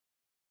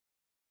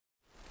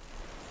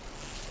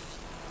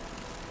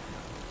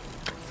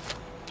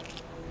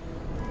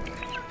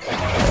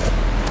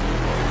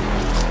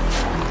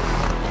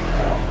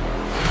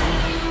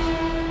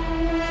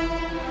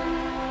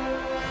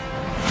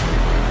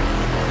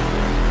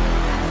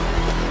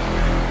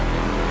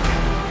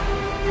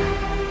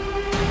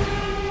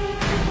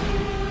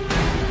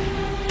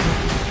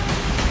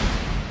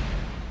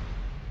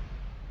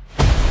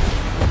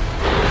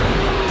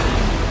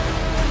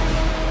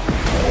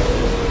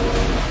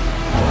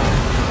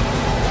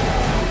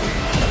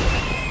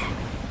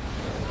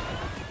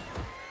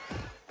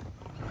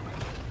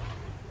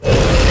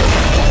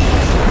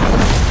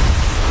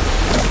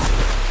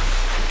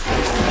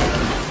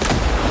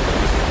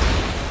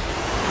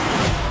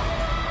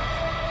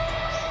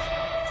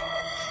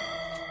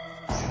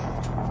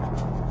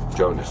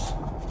Jonas,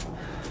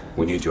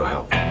 we need your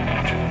help.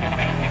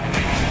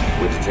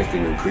 We're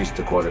detecting increased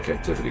aquatic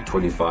activity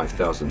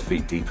 25,000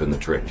 feet deep in the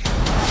trench.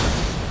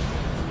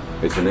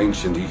 It's an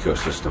ancient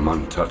ecosystem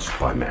untouched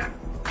by man.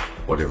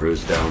 Whatever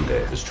is down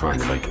there is trying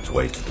to make its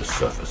way to the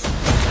surface.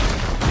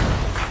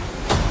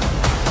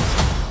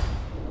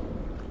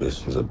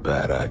 This is a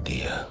bad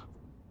idea.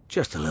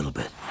 Just a little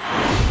bit.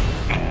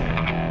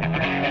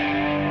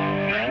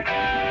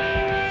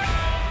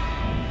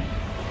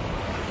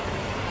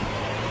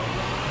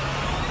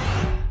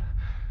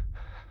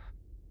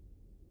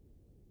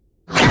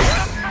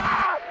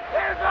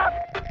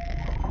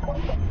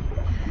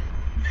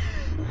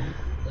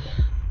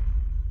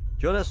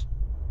 Jonas,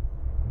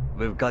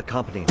 we've got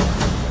company.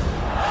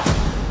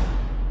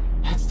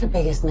 That's the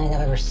biggest MEG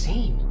I've ever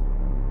seen.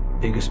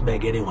 Biggest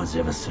MEG anyone's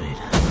ever seen.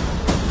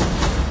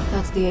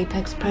 That's the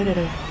apex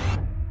predator.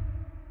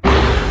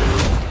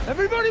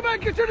 Everybody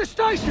make it to the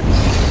station!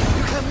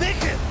 You can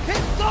make it!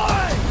 Keep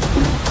going!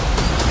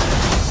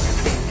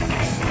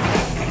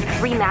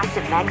 3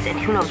 massive MEGs and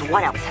who knows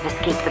what else have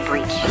escaped the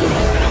breach.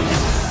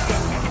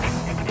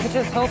 I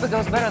just hope it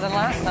goes better than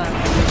last time.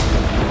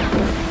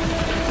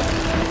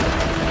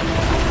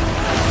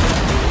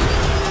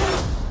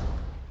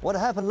 What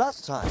happened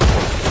last time?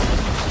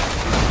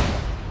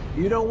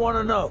 You don't want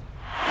to know.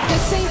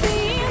 This ain't the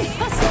end.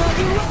 I saw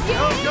you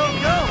again.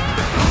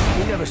 Go!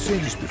 We've never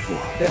seen this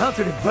before. They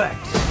hunted in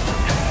packs.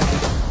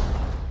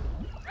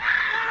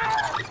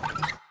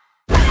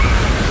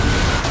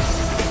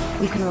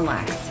 We can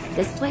relax.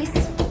 This place,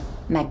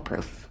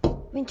 MEG-proof. I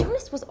mean,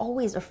 Jonas was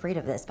always afraid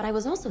of this, but I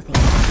was also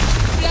thinking...